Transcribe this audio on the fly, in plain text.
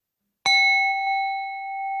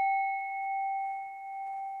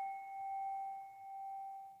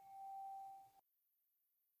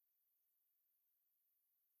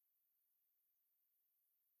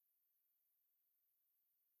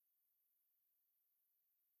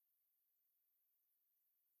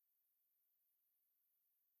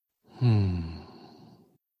Hmm.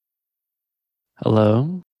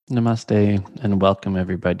 Hello, namaste, and welcome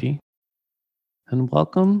everybody. And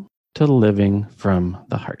welcome to Living from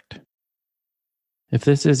the Heart. If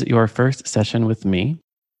this is your first session with me,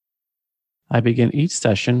 I begin each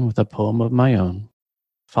session with a poem of my own,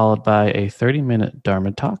 followed by a 30-minute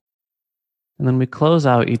Dharma talk. And then we close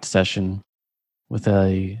out each session with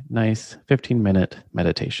a nice 15-minute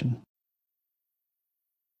meditation.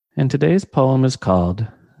 And today's poem is called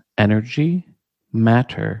Energy,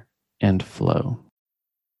 Matter, and Flow.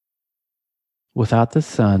 Without the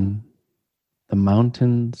sun, the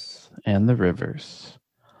mountains and the rivers,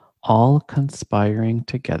 all conspiring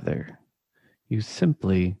together, you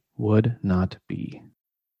simply would not be.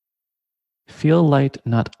 Feel light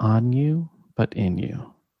not on you, but in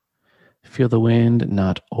you. Feel the wind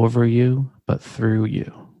not over you, but through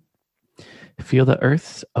you. Feel the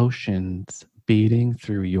earth's oceans beating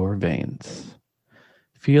through your veins.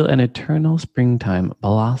 Feel an eternal springtime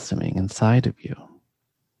blossoming inside of you.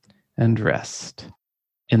 And rest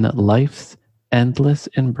in life's endless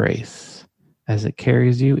embrace as it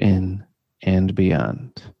carries you in and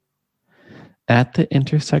beyond. At the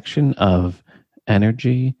intersection of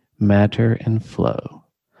energy, matter, and flow,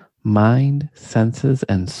 mind, senses,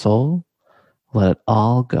 and soul, let it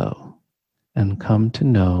all go and come to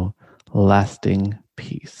know lasting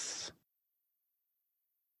peace.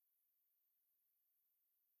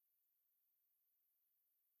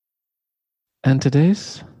 And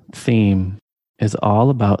today's theme is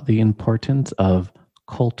all about the importance of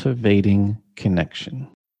cultivating connection.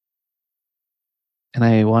 And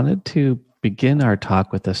I wanted to begin our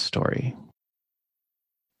talk with a story.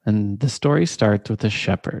 And the story starts with a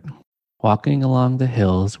shepherd walking along the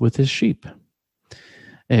hills with his sheep.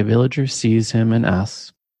 A villager sees him and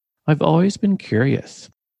asks, "I've always been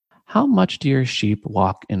curious. How much do your sheep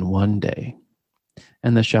walk in one day?"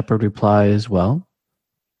 And the shepherd replies, "Well,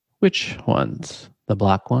 which ones? The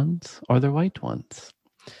black ones or the white ones?"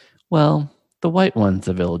 "Well, the white ones,"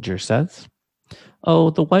 the villager says.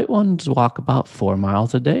 "Oh, the white ones walk about 4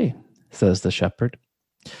 miles a day," says the shepherd.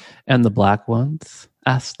 "And the black ones?"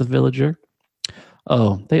 asks the villager.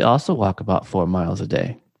 "Oh, they also walk about 4 miles a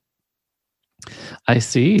day." "I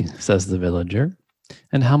see," says the villager.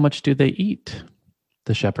 "And how much do they eat?"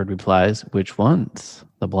 The shepherd replies, "Which ones?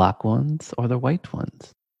 The black ones or the white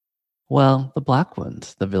ones?" "Well, the black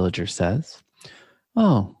ones," the villager says.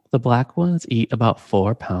 "Oh, the black ones eat about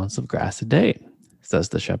 4 pounds of grass a day," says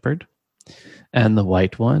the shepherd. "And the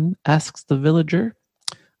white one?" asks the villager.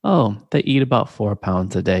 "Oh, they eat about 4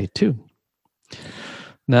 pounds a day too."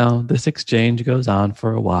 Now, this exchange goes on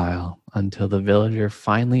for a while until the villager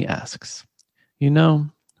finally asks, "You know,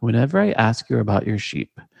 whenever I ask you about your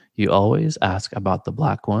sheep, you always ask about the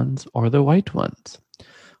black ones or the white ones.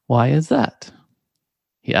 Why is that?"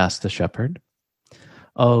 He asks the shepherd.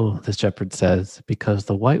 "Oh," the shepherd says, "because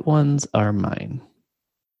the white ones are mine."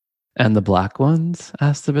 "And the black ones?"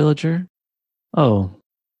 asks the villager. "Oh,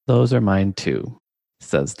 those are mine too,"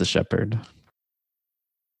 says the shepherd.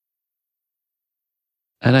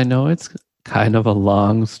 And I know it's kind of a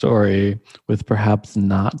long story with perhaps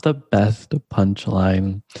not the best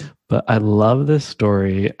punchline, but I love this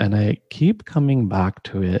story and I keep coming back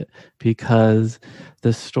to it because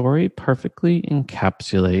the story perfectly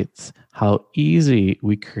encapsulates how easy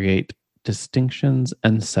we create distinctions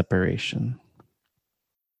and separation.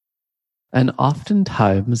 And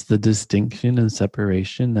oftentimes, the distinction and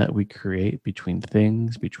separation that we create between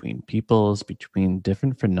things, between peoples, between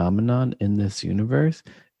different phenomenon in this universe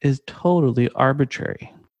is totally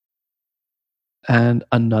arbitrary. And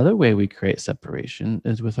another way we create separation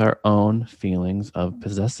is with our own feelings of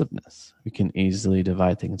possessiveness. We can easily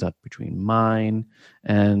divide things up between mine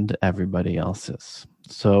and everybody else's.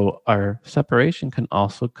 So our separation can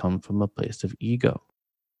also come from a place of ego.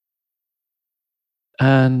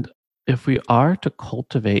 And if we are to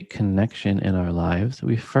cultivate connection in our lives,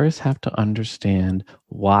 we first have to understand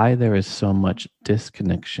why there is so much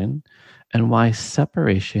disconnection and why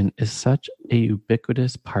separation is such a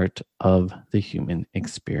ubiquitous part of the human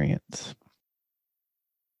experience.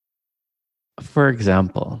 For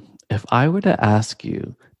example, if I were to ask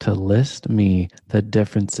you to list me the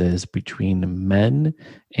differences between men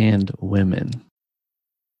and women,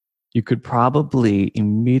 you could probably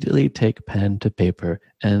immediately take pen to paper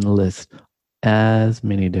and list as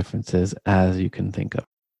many differences as you can think of.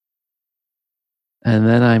 And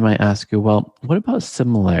then I might ask you, well, what about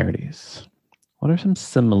similarities? What are some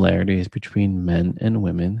similarities between men and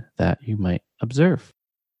women that you might observe?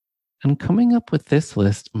 And coming up with this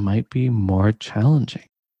list might be more challenging.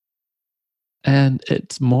 And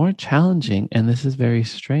it's more challenging, and this is very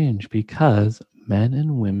strange because men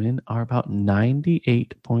and women are about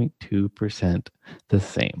 98.2% the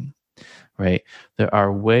same, right? There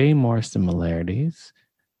are way more similarities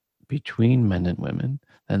between men and women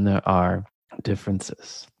than there are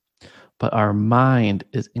differences. But our mind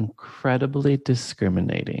is incredibly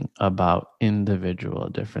discriminating about individual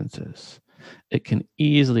differences. It can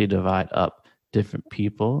easily divide up different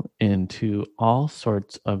people into all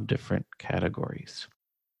sorts of different categories.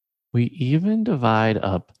 We even divide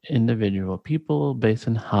up individual people based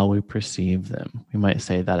on how we perceive them. We might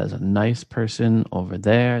say that is a nice person over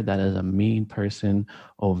there, that is a mean person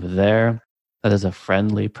over there, that is a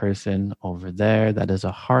friendly person over there, that is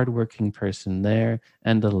a hardworking person there,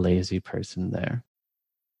 and a lazy person there.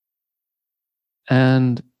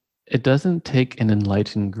 And it doesn't take an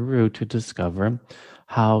enlightened guru to discover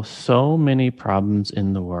how so many problems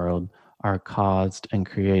in the world are caused and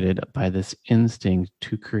created by this instinct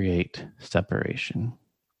to create separation.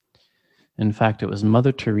 In fact, it was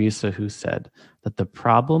Mother Teresa who said that the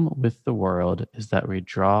problem with the world is that we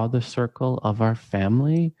draw the circle of our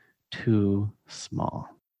family too small.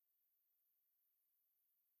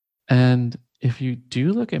 And if you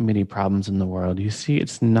do look at many problems in the world, you see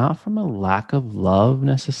it's not from a lack of love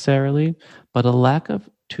necessarily, but a lack of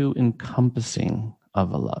too encompassing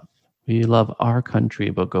of a love. We love our country,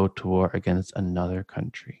 but go to war against another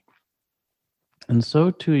country. And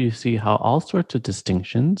so, too, you see how all sorts of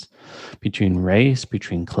distinctions between race,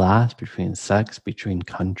 between class, between sex, between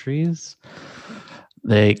countries,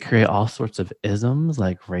 they create all sorts of isms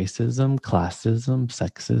like racism, classism,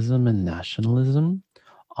 sexism, and nationalism.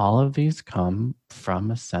 All of these come from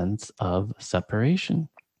a sense of separation.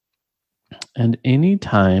 And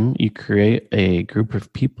anytime you create a group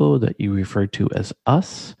of people that you refer to as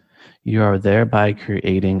us, you are thereby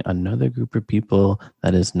creating another group of people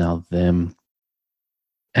that is now them.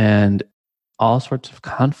 And all sorts of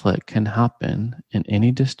conflict can happen in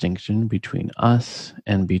any distinction between us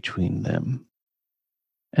and between them.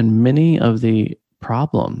 And many of the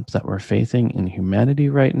problems that we're facing in humanity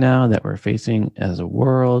right now, that we're facing as a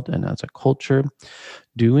world and as a culture,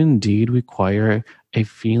 do indeed require a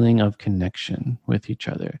feeling of connection with each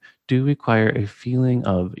other, do require a feeling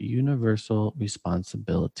of universal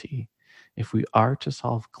responsibility. If we are to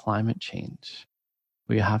solve climate change,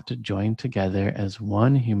 we have to join together as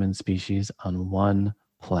one human species on one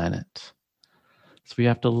planet. So we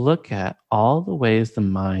have to look at all the ways the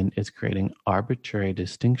mind is creating arbitrary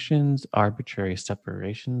distinctions, arbitrary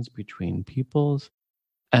separations between peoples,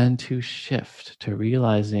 and to shift to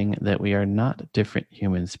realizing that we are not different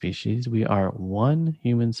human species. We are one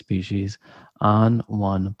human species on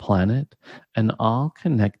one planet and all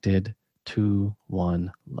connected to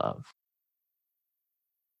one love.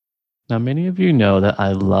 Now, many of you know that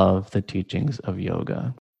I love the teachings of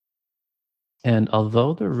yoga. And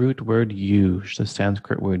although the root word yuj, the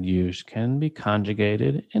Sanskrit word yuj, can be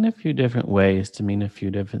conjugated in a few different ways to mean a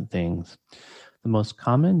few different things, the most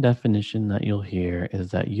common definition that you'll hear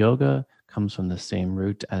is that yoga comes from the same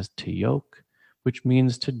root as to yoke, which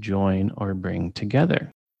means to join or bring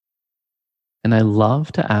together. And I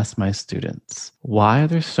love to ask my students, why are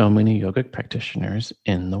there so many yogic practitioners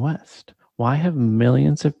in the West? Why have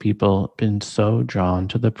millions of people been so drawn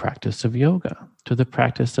to the practice of yoga, to the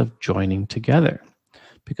practice of joining together?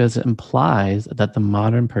 Because it implies that the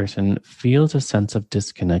modern person feels a sense of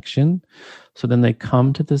disconnection. So then they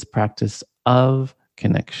come to this practice of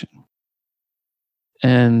connection.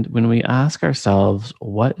 And when we ask ourselves,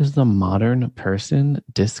 what is the modern person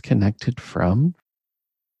disconnected from?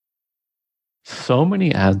 So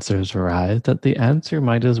many answers arise that the answer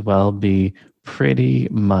might as well be pretty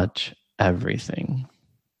much everything.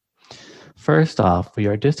 First off, we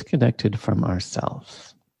are disconnected from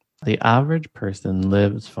ourselves. The average person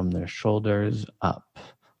lives from their shoulders up,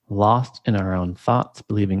 lost in our own thoughts,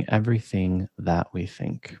 believing everything that we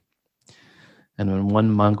think. And when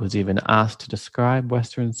one monk was even asked to describe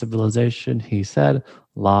Western civilization, he said,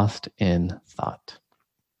 lost in thought.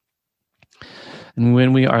 And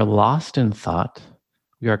when we are lost in thought,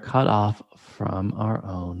 we are cut off from our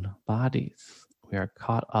own bodies. We are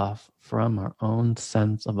cut off from our own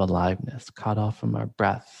sense of aliveness, cut off from our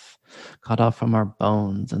breath, cut off from our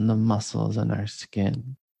bones and the muscles and our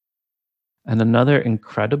skin. And another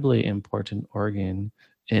incredibly important organ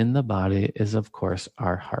in the body is, of course,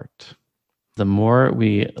 our heart. The more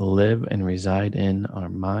we live and reside in our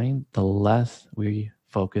mind, the less we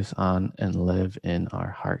focus on and live in our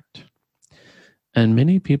heart. And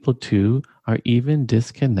many people, too, are even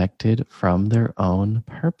disconnected from their own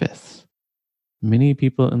purpose. Many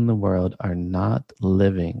people in the world are not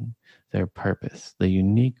living their purpose, the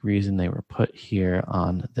unique reason they were put here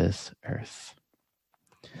on this earth.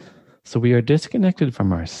 So we are disconnected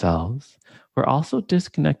from ourselves. We're also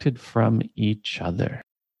disconnected from each other.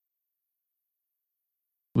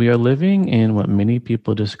 We are living in what many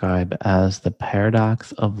people describe as the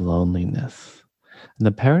paradox of loneliness. And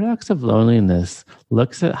the paradox of loneliness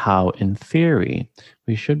looks at how, in theory,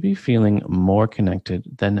 we should be feeling more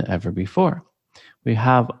connected than ever before. We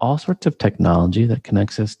have all sorts of technology that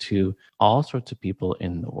connects us to all sorts of people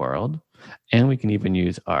in the world. And we can even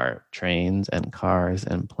use our trains and cars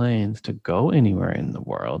and planes to go anywhere in the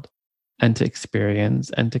world and to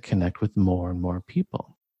experience and to connect with more and more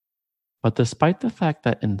people. But despite the fact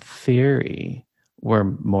that in theory, we're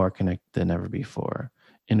more connected than ever before,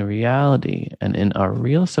 in reality and in our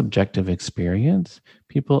real subjective experience,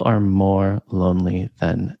 people are more lonely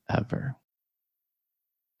than ever.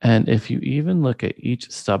 And if you even look at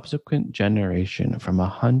each subsequent generation from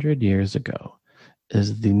 100 years ago,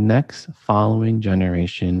 is the next following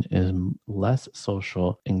generation is less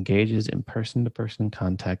social, engages in person to person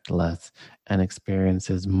contact less, and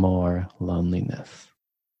experiences more loneliness.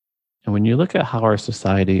 And when you look at how our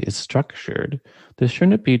society is structured, this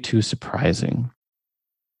shouldn't be too surprising.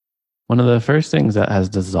 One of the first things that has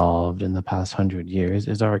dissolved in the past 100 years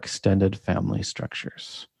is our extended family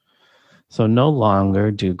structures. So no longer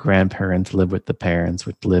do grandparents live with the parents,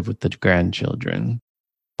 which live with the grandchildren.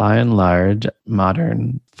 By and large,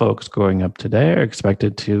 modern folks growing up today are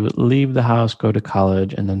expected to leave the house, go to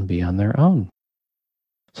college, and then be on their own.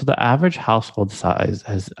 So the average household size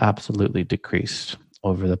has absolutely decreased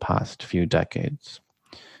over the past few decades.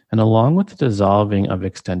 And along with the dissolving of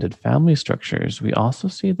extended family structures, we also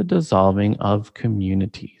see the dissolving of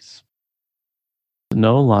communities.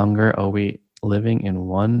 No longer are we living in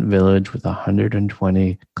one village with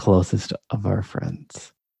 120 closest of our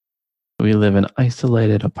friends. We live in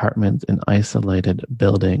isolated apartments in isolated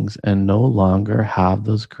buildings and no longer have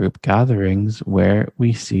those group gatherings where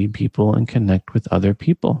we see people and connect with other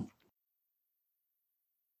people.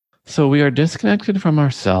 So we are disconnected from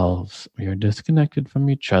ourselves, we are disconnected from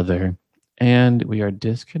each other, and we are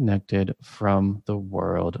disconnected from the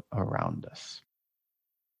world around us,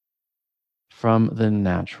 from the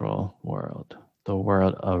natural world, the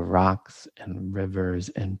world of rocks and rivers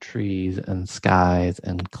and trees and skies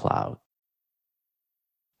and clouds.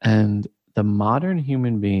 And the modern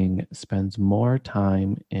human being spends more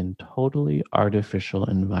time in totally artificial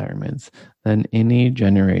environments than any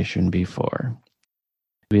generation before.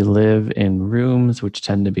 We live in rooms which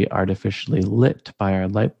tend to be artificially lit by our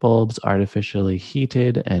light bulbs, artificially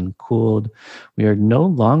heated and cooled. We are no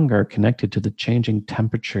longer connected to the changing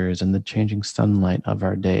temperatures and the changing sunlight of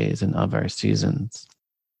our days and of our seasons.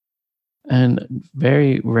 And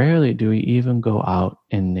very rarely do we even go out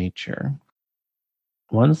in nature.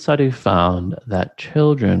 One study found that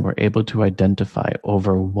children were able to identify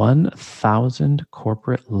over 1,000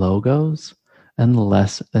 corporate logos and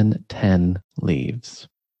less than 10 leaves.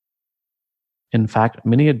 In fact,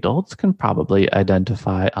 many adults can probably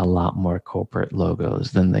identify a lot more corporate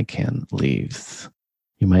logos than they can leaves.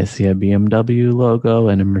 You might see a BMW logo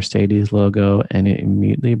and a Mercedes logo, and it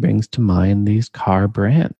immediately brings to mind these car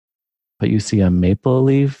brands. But you see a maple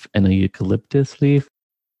leaf and a eucalyptus leaf,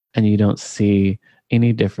 and you don't see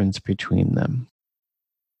any difference between them.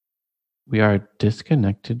 We are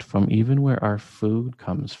disconnected from even where our food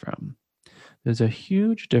comes from. There's a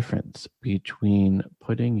huge difference between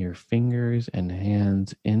putting your fingers and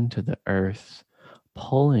hands into the earth,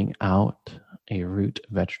 pulling out a root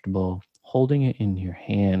vegetable, holding it in your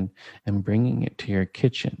hand, and bringing it to your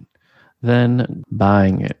kitchen, than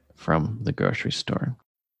buying it from the grocery store.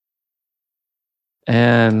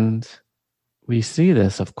 And we see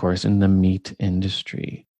this, of course, in the meat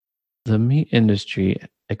industry. The meat industry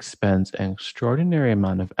expends an extraordinary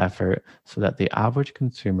amount of effort so that the average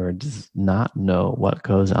consumer does not know what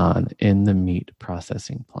goes on in the meat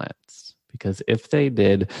processing plants. Because if they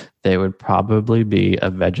did, they would probably be a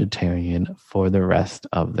vegetarian for the rest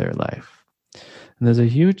of their life. And there's a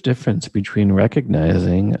huge difference between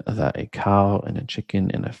recognizing that a cow and a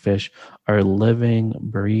chicken and a fish are living,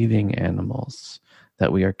 breathing animals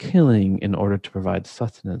that we are killing in order to provide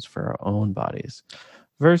sustenance for our own bodies,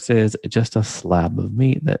 versus just a slab of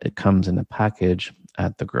meat that it comes in a package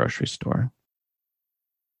at the grocery store.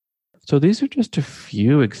 So these are just a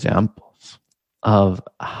few examples of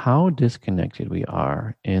how disconnected we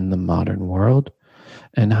are in the modern world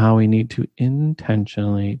and how we need to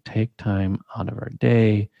intentionally take time out of our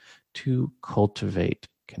day to cultivate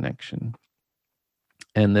connection.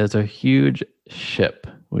 And there's a huge ship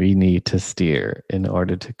we need to steer in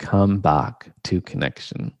order to come back to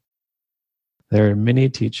connection. There are many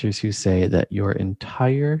teachers who say that your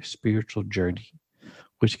entire spiritual journey,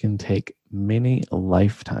 which can take many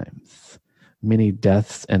lifetimes, many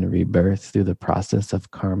deaths and rebirths through the process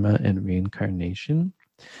of karma and reincarnation,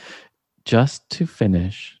 just to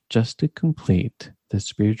finish, just to complete the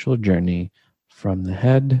spiritual journey from the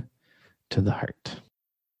head to the heart.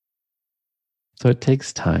 So it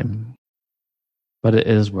takes time, but it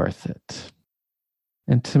is worth it.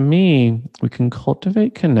 And to me, we can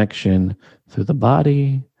cultivate connection through the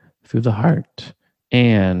body, through the heart,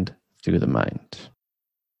 and through the mind.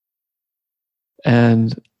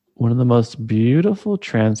 And one of the most beautiful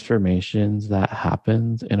transformations that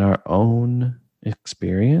happens in our own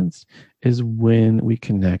experience is when we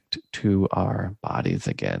connect to our bodies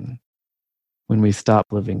again. When we stop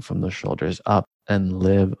living from the shoulders up and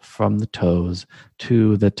live from the toes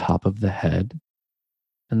to the top of the head.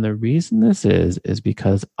 And the reason this is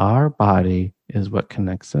because our body is what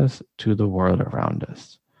connects us to the world around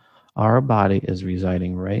us. Our body is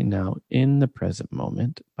residing right now in the present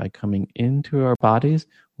moment. By coming into our bodies,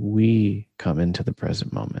 we come into the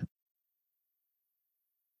present moment.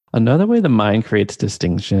 Another way the mind creates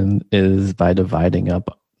distinction is by dividing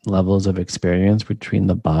up levels of experience between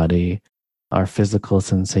the body, our physical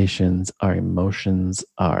sensations, our emotions,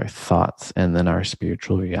 our thoughts, and then our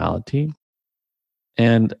spiritual reality.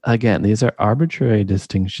 And again, these are arbitrary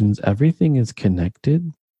distinctions. Everything is connected.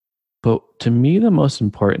 But to me, the most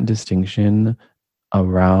important distinction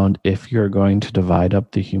around if you're going to divide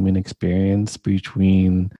up the human experience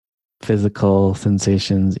between physical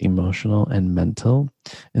sensations, emotional, and mental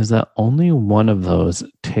is that only one of those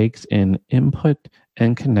takes in input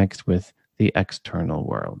and connects with the external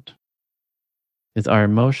world. Is our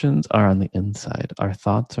emotions are on the inside, our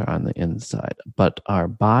thoughts are on the inside, but our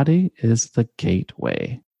body is the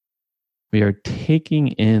gateway. We are taking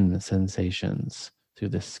in sensations through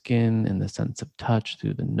the skin in the sense of touch,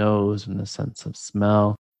 through the nose in the sense of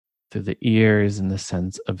smell, through the ears in the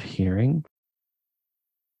sense of hearing.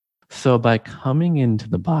 So by coming into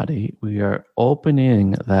the body, we are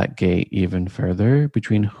opening that gate even further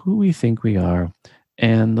between who we think we are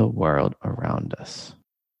and the world around us.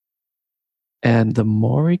 And the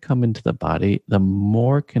more we come into the body, the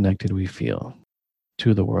more connected we feel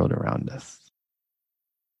to the world around us.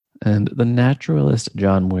 And the naturalist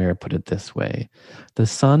John Muir put it this way: the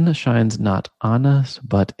sun shines not on us,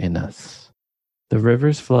 but in us. The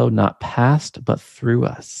rivers flow not past, but through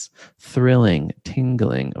us, thrilling,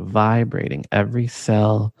 tingling, vibrating every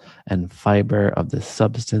cell and fiber of the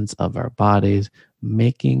substance of our bodies,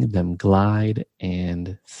 making them glide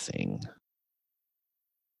and sing.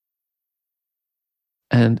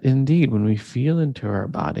 And indeed, when we feel into our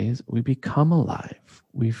bodies, we become alive.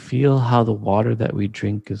 We feel how the water that we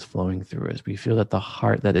drink is flowing through us. We feel that the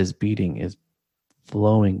heart that is beating is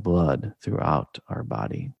flowing blood throughout our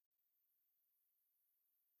body.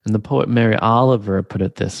 And the poet Mary Oliver put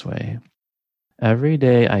it this way: every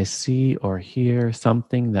day I see or hear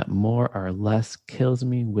something that more or less kills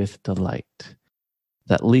me with delight,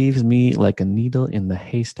 that leaves me like a needle in the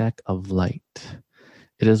haystack of light.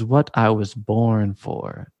 It is what I was born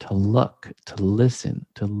for, to look, to listen,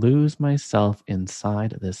 to lose myself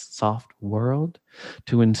inside this soft world,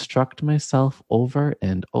 to instruct myself over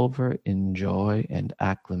and over in joy and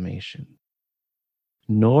acclamation.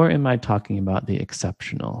 Nor am I talking about the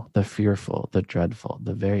exceptional, the fearful, the dreadful,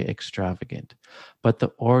 the very extravagant, but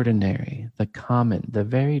the ordinary, the common, the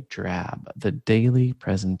very drab, the daily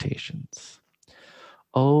presentations.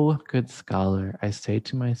 Oh, good scholar, I say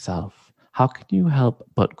to myself, how can you help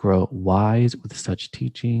but grow wise with such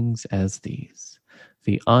teachings as these?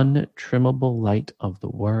 The untrimmable light of the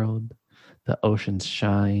world, the ocean's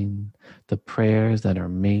shine, the prayers that are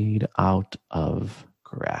made out of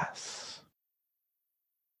grass.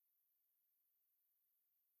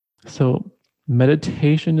 So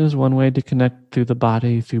meditation is one way to connect through the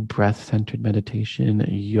body, through breath-centered meditation.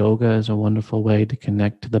 Yoga is a wonderful way to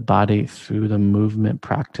connect to the body through the movement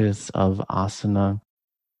practice of asana.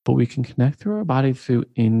 But we can connect through our body through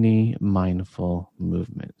any mindful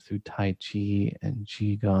movement, through Tai Chi and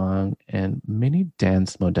Qigong, and many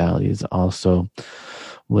dance modalities also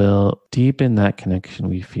will deepen that connection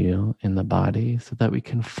we feel in the body so that we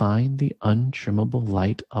can find the untrimmable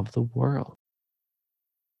light of the world.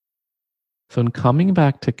 So in coming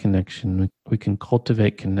back to connection, we can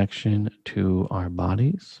cultivate connection to our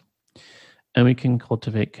bodies, and we can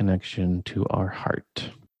cultivate connection to our heart.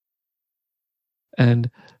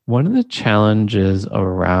 And one of the challenges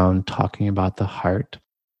around talking about the heart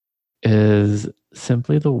is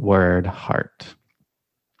simply the word heart.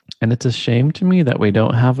 And it's a shame to me that we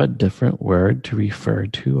don't have a different word to refer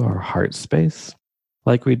to our heart space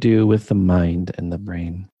like we do with the mind and the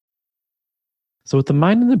brain. So, with the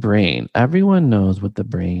mind and the brain, everyone knows what the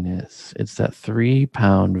brain is. It's that 3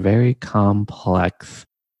 pound, very complex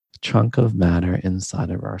chunk of matter inside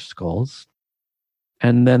of our skulls.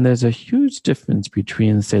 And then there's a huge difference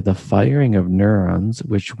between, say, the firing of neurons,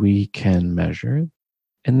 which we can measure,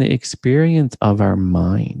 and the experience of our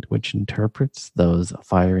mind, which interprets those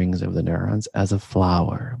firings of the neurons as a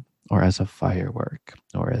flower, or as a firework,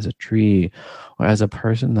 or as a tree, or as a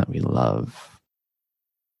person that we love.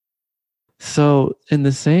 So, in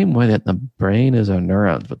the same way that the brain is our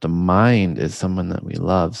neurons, but the mind is someone that we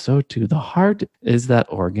love, so too the heart is that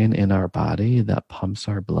organ in our body that pumps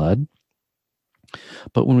our blood.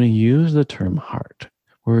 But when we use the term heart,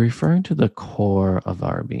 we're referring to the core of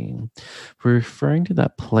our being. We're referring to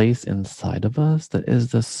that place inside of us that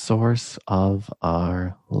is the source of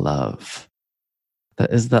our love.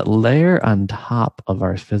 That is that layer on top of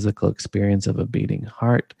our physical experience of a beating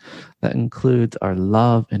heart that includes our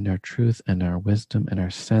love and our truth and our wisdom and our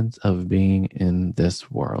sense of being in this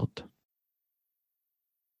world.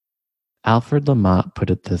 Alfred Lamott put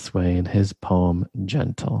it this way in his poem,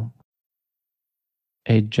 Gentle.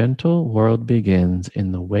 A gentle world begins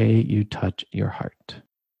in the way you touch your heart.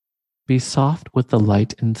 Be soft with the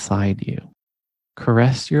light inside you.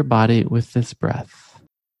 Caress your body with this breath.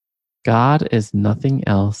 God is nothing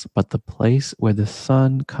else but the place where the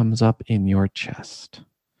sun comes up in your chest.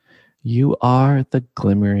 You are the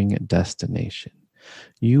glimmering destination.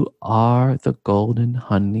 You are the golden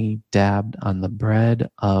honey dabbed on the bread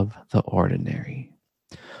of the ordinary.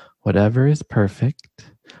 Whatever is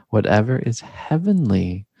perfect, whatever is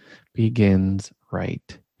heavenly, begins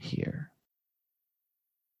right here.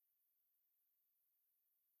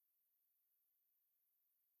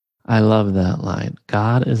 I love that line.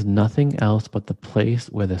 God is nothing else but the place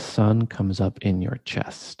where the sun comes up in your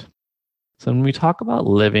chest. So when we talk about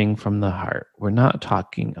living from the heart, we're not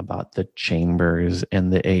talking about the chambers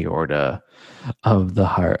and the aorta of the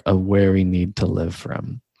heart of where we need to live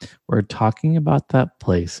from. We're talking about that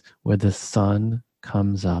place where the sun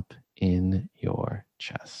comes up in your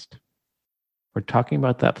chest. We're talking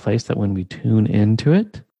about that place that when we tune into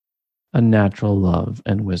it, a natural love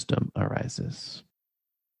and wisdom arises.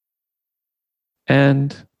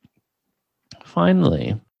 And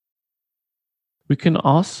finally, we can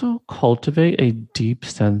also cultivate a deep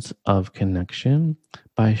sense of connection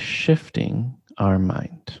by shifting our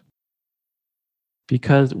mind.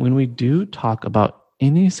 Because when we do talk about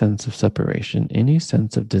any sense of separation, any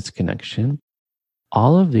sense of disconnection,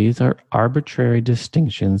 all of these are arbitrary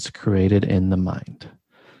distinctions created in the mind.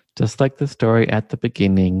 Just like the story at the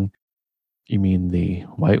beginning, you mean the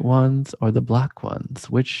white ones or the black ones?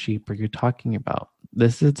 Which sheep are you talking about?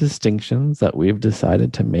 This is distinctions that we've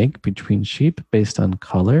decided to make between sheep based on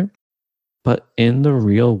color. But in the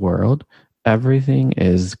real world, everything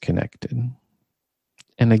is connected.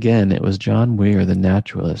 And again, it was John Weir, the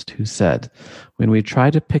naturalist, who said, when we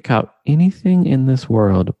try to pick out anything in this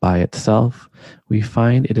world by itself, we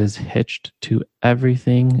find it is hitched to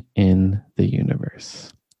everything in the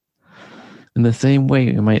universe. In the same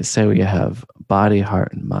way, you might say we have body,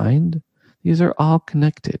 heart, and mind. These are all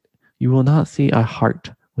connected. You will not see a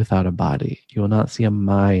heart without a body. You will not see a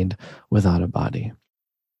mind without a body.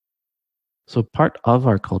 So part of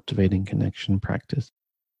our cultivating connection practice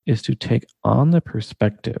is to take on the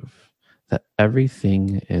perspective that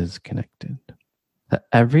everything is connected, that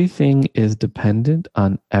everything is dependent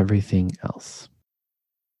on everything else.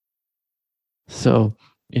 So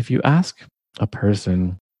if you ask a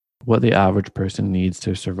person what the average person needs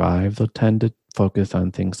to survive, they'll tend to focus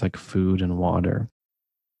on things like food and water.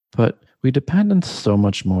 But we depend on so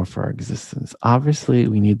much more for our existence. Obviously,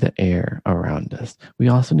 we need the air around us. We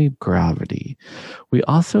also need gravity. We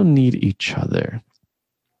also need each other.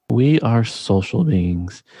 We are social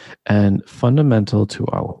beings, and fundamental to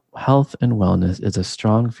our health and wellness is a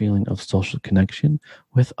strong feeling of social connection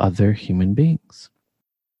with other human beings.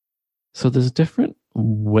 So there's different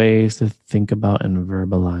ways to think about and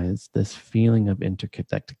verbalize this feeling of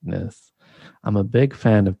interconnectedness. I'm a big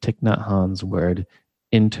fan of Thich Nhat Hanh's word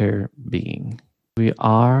interbeing. We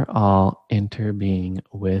are all interbeing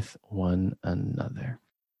with one another.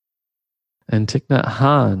 And Thich Nhat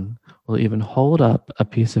Hanh will even hold up a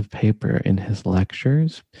piece of paper in his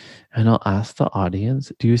lectures, and he'll ask the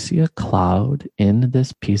audience, do you see a cloud in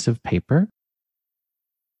this piece of paper?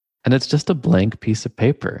 And it's just a blank piece of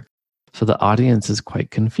paper. So the audience is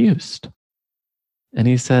quite confused. And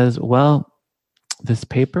he says, well, this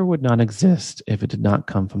paper would not exist if it did not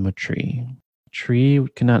come from a tree. A tree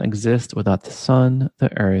cannot exist without the sun,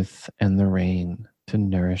 the earth, and the rain to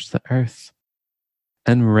nourish the earth.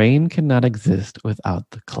 And rain cannot exist without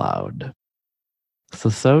the cloud.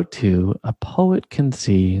 So too, a poet can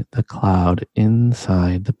see the cloud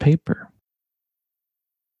inside the paper.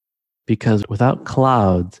 Because without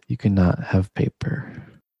clouds, you cannot have paper.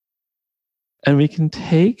 And we can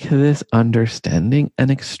take this understanding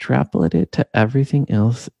and extrapolate it to everything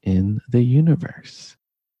else in the universe.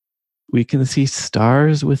 We can see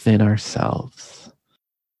stars within ourselves.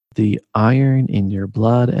 The iron in your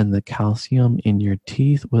blood and the calcium in your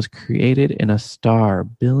teeth was created in a star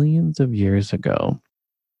billions of years ago.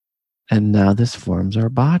 And now this forms our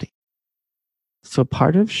body. So,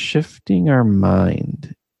 part of shifting our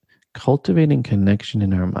mind, cultivating connection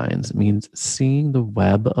in our minds, means seeing the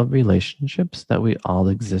web of relationships that we all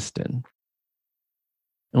exist in.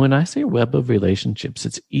 And when I say web of relationships,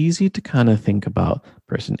 it's easy to kind of think about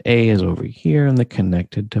person A is over here and they're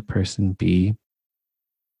connected to person B.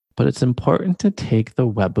 But it's important to take the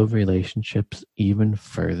web of relationships even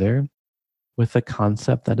further with a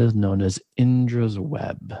concept that is known as Indra's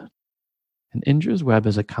web. And Indra's web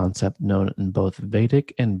is a concept known in both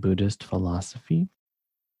Vedic and Buddhist philosophy.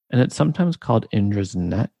 And it's sometimes called Indra's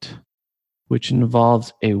net, which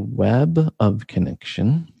involves a web of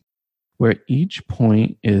connection where each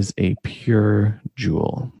point is a pure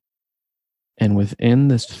jewel. And within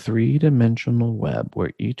this three-dimensional web,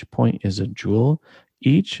 where each point is a jewel,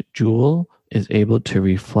 each jewel is able to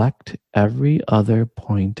reflect every other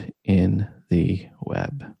point in the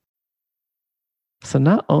web. So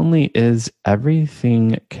not only is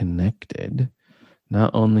everything connected,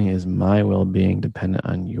 not only is my well being dependent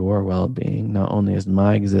on your well being, not only is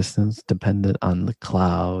my existence dependent on the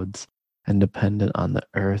clouds and dependent on the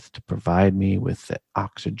earth to provide me with the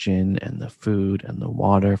oxygen and the food and the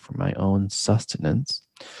water for my own sustenance,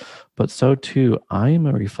 but so too I am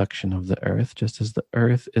a reflection of the earth, just as the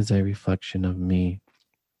earth is a reflection of me.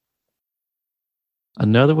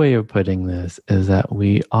 Another way of putting this is that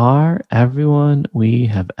we are everyone we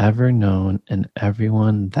have ever known and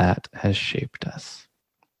everyone that has shaped us.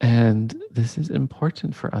 And this is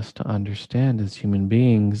important for us to understand as human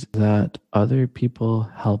beings that other people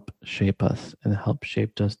help shape us and help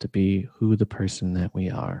shape us to be who the person that we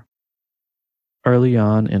are. Early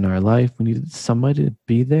on in our life, we needed somebody to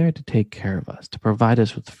be there to take care of us, to provide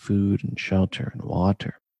us with food and shelter and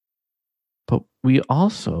water. But we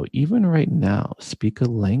also, even right now, speak a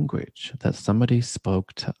language that somebody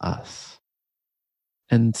spoke to us.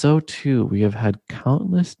 And so too, we have had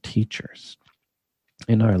countless teachers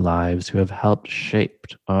in our lives who have helped shape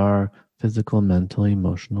our physical, mental,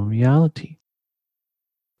 emotional reality.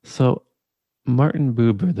 So, Martin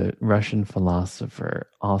Buber, the Russian philosopher,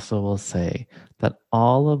 also will say that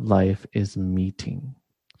all of life is meeting.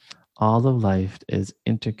 All of life is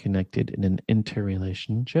interconnected in an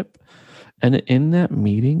interrelationship. And in that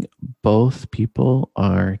meeting, both people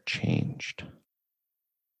are changed.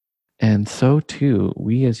 And so too,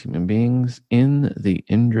 we as human beings in the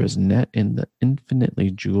Indra's net, in the infinitely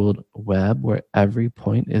jeweled web where every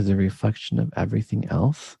point is a reflection of everything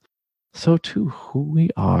else, so too who we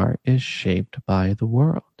are is shaped by the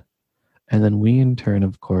world. And then we in turn,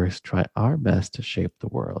 of course, try our best to shape the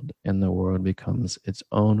world, and the world becomes its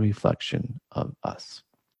own reflection of us.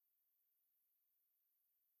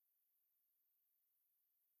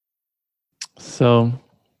 So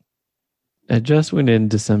I just went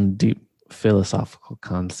into some deep philosophical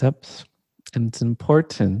concepts, and it's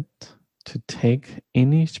important to take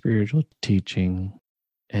any spiritual teaching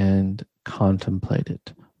and contemplate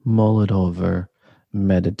it, mull it over,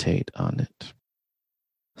 meditate on it.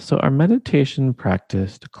 So, our meditation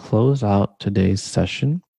practice to close out today's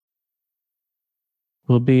session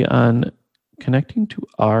will be on connecting to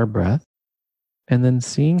our breath and then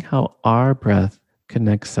seeing how our breath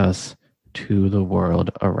connects us to the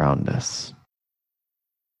world around us.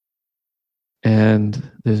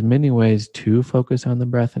 And there's many ways to focus on the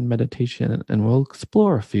breath in meditation, and we'll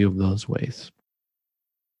explore a few of those ways.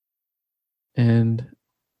 And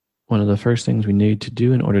one of the first things we need to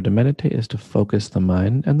do in order to meditate is to focus the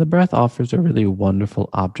mind, and the breath offers a really wonderful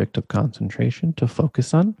object of concentration to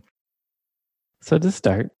focus on. So to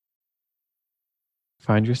start,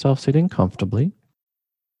 find yourself sitting comfortably.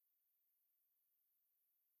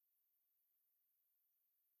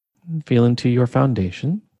 Feel into your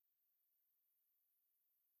foundation.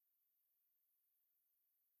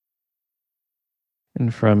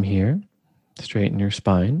 And from here, straighten your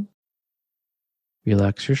spine,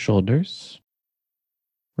 relax your shoulders,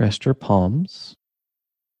 rest your palms,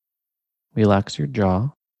 relax your jaw,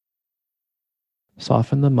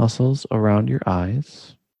 soften the muscles around your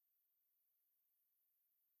eyes.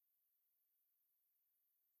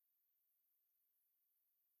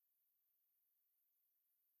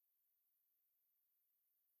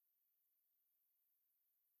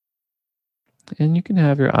 And you can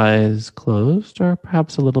have your eyes closed or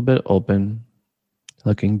perhaps a little bit open,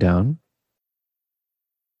 looking down.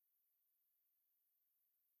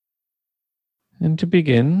 And to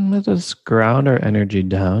begin, let us ground our energy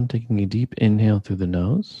down, taking a deep inhale through the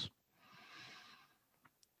nose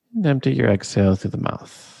and empty your exhale through the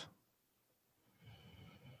mouth.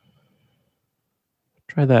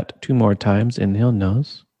 Try that 2 more times. Inhale,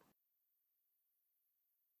 nose,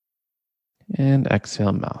 and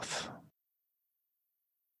exhale, mouth.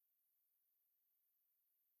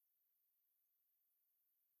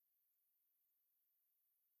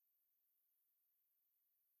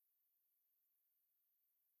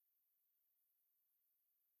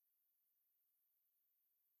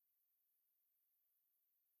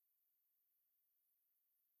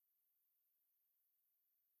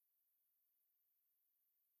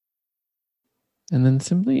 And then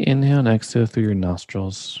simply inhale and exhale through your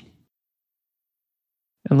nostrils.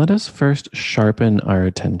 And let us first sharpen our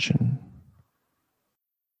attention.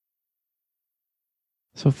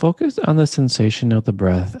 So focus on the sensation of the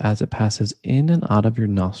breath as it passes in and out of your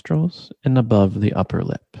nostrils and above the upper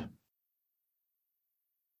lip.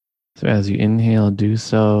 So as you inhale, do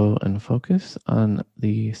so and focus on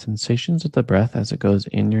the sensations of the breath as it goes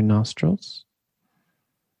in your nostrils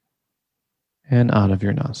and out of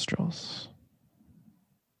your nostrils.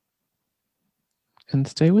 And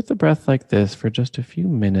stay with the breath like this for just a few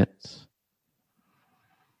minutes.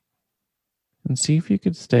 And see if you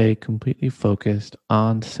could stay completely focused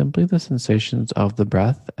on simply the sensations of the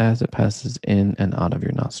breath as it passes in and out of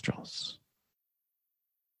your nostrils.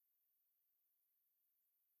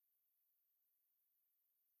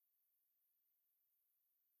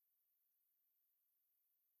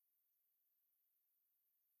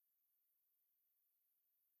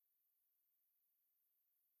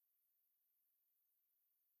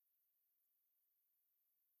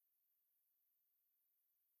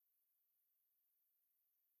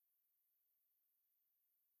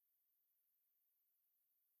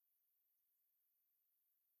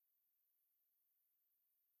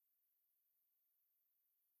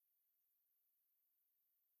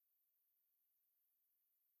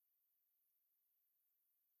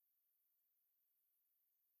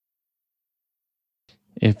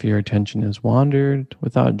 If your attention is wandered,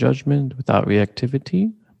 without judgment, without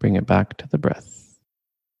reactivity, bring it back to the breath.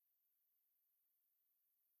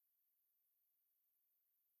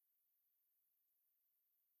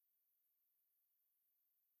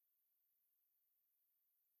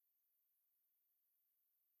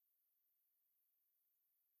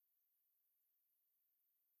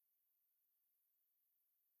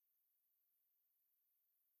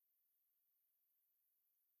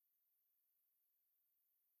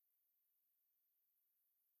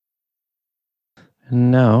 And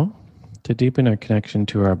now, to deepen our connection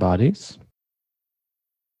to our bodies,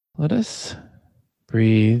 let us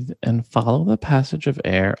breathe and follow the passage of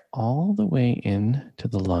air all the way in to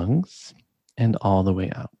the lungs and all the way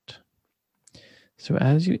out. So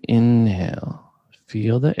as you inhale,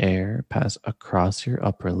 feel the air pass across your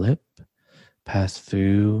upper lip, pass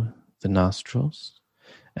through the nostrils,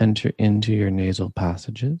 enter into your nasal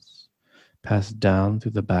passages, pass down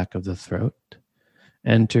through the back of the throat,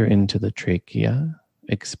 enter into the trachea,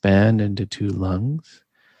 expand into 2 lungs,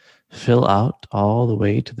 fill out all the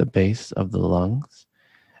way to the base of the lungs,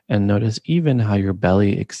 and notice even how your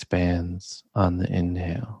belly expands on the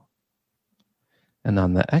inhale. And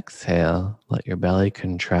on the exhale, let your belly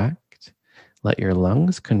contract, let your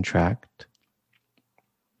lungs contract,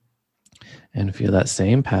 and feel that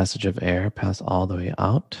same passage of air pass all the way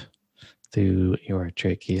out through your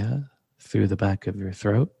trachea, through the back of your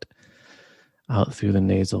throat, out through the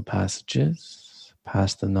nasal passages,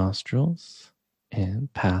 past the nostrils,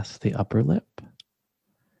 and past the upper lip.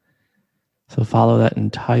 So follow that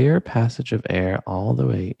entire passage of air all the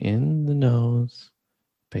way in the nose,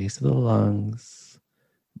 base of the lungs,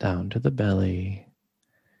 down to the belly,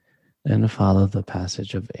 and follow the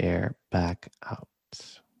passage of air back out.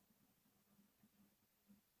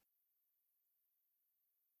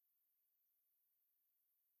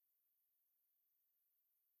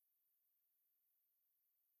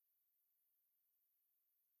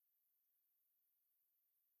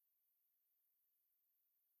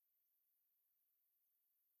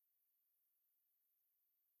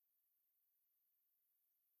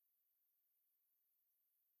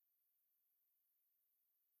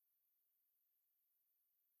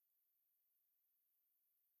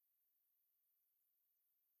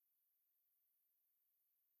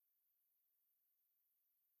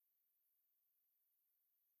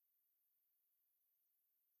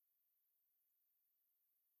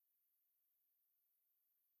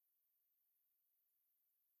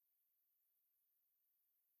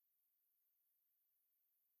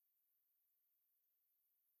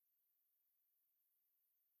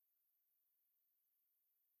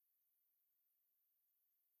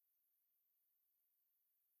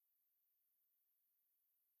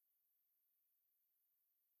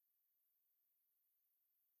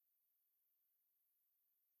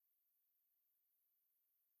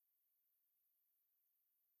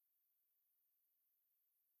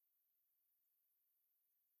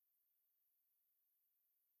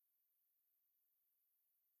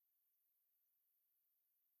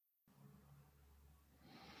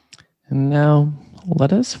 And now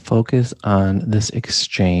let us focus on this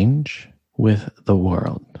exchange with the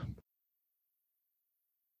world.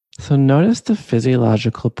 So notice the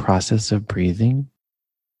physiological process of breathing.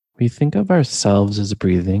 We think of ourselves as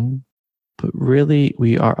breathing, but really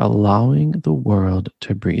we are allowing the world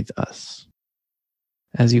to breathe us.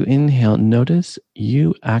 As you inhale, notice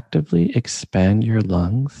you actively expand your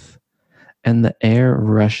lungs and the air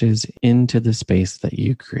rushes into the space that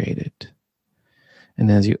you created. And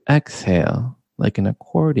as you exhale, like an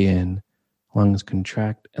accordion, lungs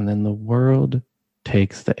contract and then the world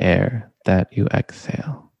takes the air that you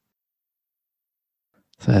exhale.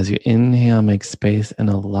 So as you inhale, make space and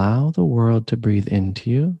allow the world to breathe into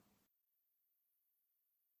you.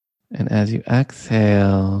 And as you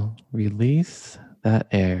exhale, release that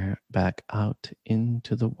air back out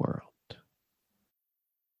into the world.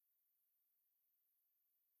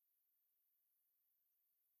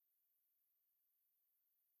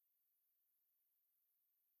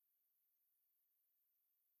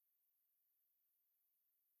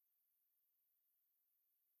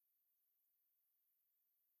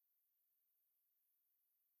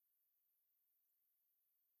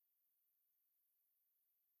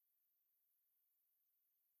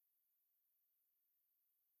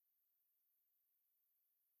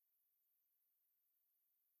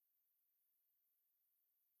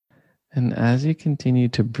 And as you continue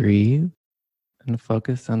to breathe and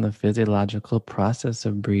focus on the physiological process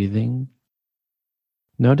of breathing,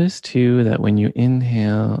 notice too that when you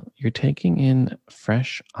inhale, you're taking in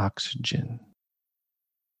fresh oxygen.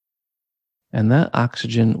 And that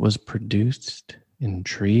oxygen was produced in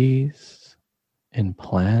trees, in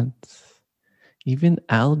plants, even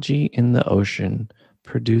algae in the ocean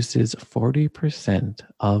produces 40%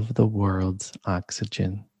 of the world's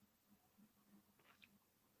oxygen.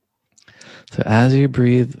 So as you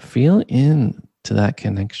breathe, feel into that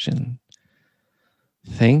connection,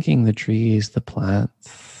 thanking the trees, the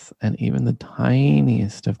plants, and even the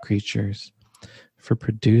tiniest of creatures for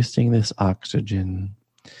producing this oxygen,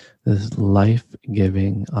 this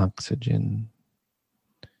life-giving oxygen.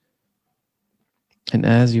 And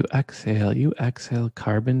as you exhale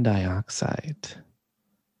carbon dioxide.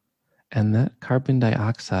 And that carbon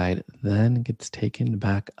dioxide then gets taken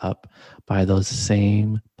back up by those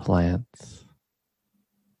same plants.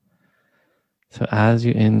 So as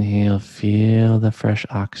you inhale, feel the fresh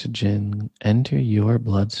oxygen enter your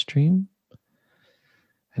bloodstream.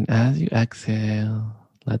 And as you exhale,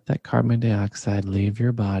 let that carbon dioxide leave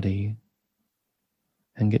your body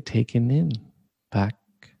and get taken in back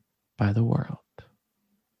by the world.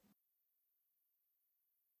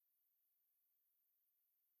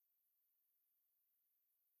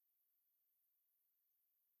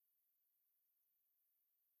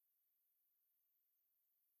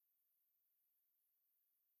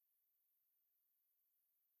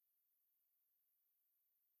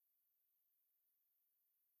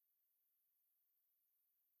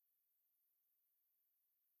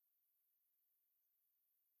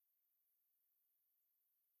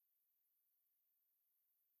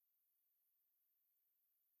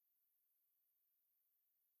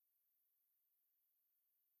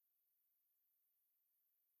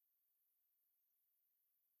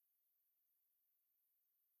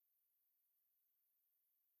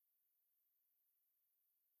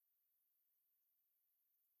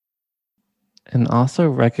 And also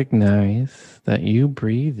recognize that you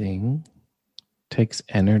breathing takes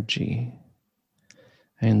energy.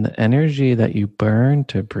 And the energy that you burn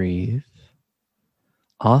to breathe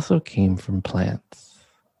also came from plants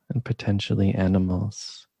and potentially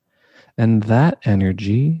animals. And that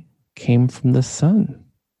energy came from the sun.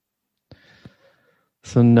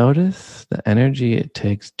 So notice the energy it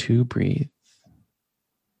takes to breathe.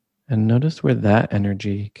 And notice where that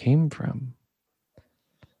energy came from.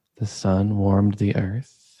 The sun warmed the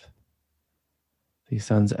earth. The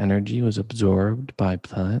sun's energy was absorbed by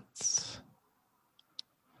plants.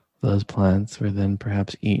 Those plants were then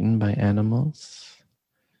perhaps eaten by animals.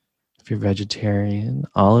 If you're vegetarian,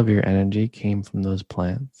 all of your energy came from those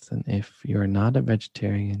plants. And if you're not a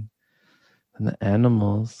vegetarian, then the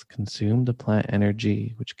animals consumed the plant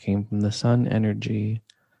energy, which came from the sun energy,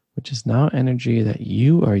 which is now energy that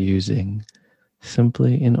you are using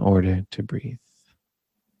simply in order to breathe.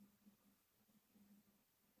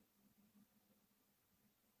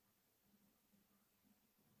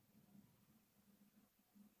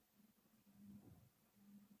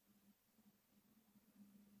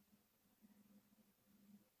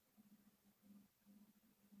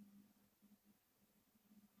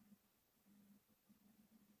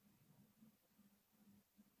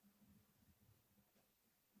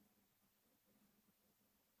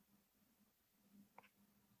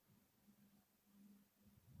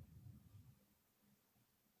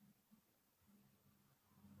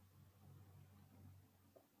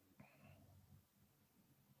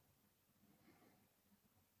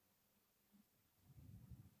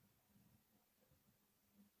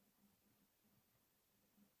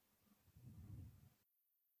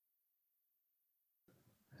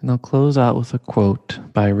 And I'll close out with a quote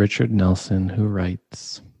by Richard Nelson, who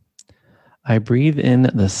writes, I breathe in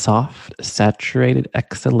the soft, saturated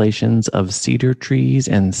exhalations of cedar trees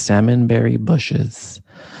and salmonberry bushes,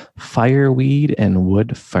 fireweed and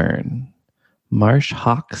wood fern, marsh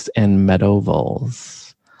hawks and meadow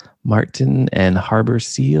voles, martin and harbor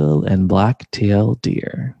seal and black-tailed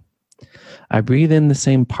deer. I breathe in the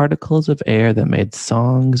same particles of air that made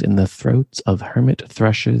songs in the throats of hermit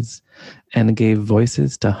thrushes and gave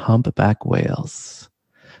voices to humpback whales.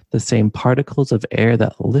 The same particles of air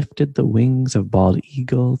that lifted the wings of bald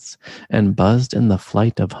eagles and buzzed in the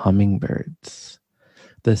flight of hummingbirds.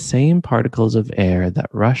 The same particles of air that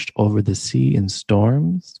rushed over the sea in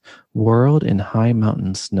storms, whirled in high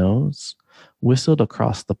mountain snows, whistled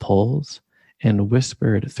across the poles, and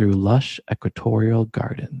whispered through lush equatorial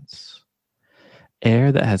gardens.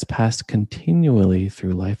 Air that has passed continually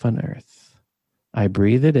through life on earth. I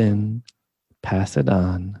breathe it in, pass it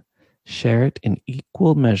on, share it in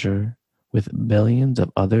equal measure with billions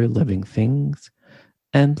of other living things,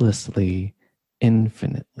 endlessly,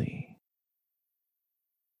 infinitely.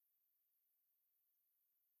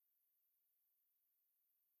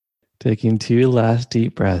 Taking 2 last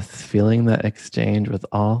deep breaths, feeling that exchange with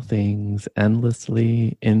all things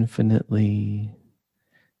endlessly, infinitely,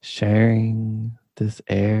 sharing this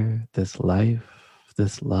air, this life,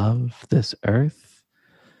 this love, this earth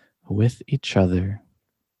with each other.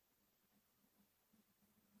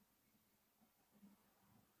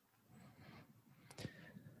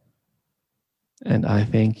 And I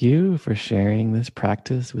thank you for sharing this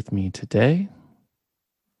practice with me today.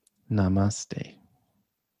 Namaste.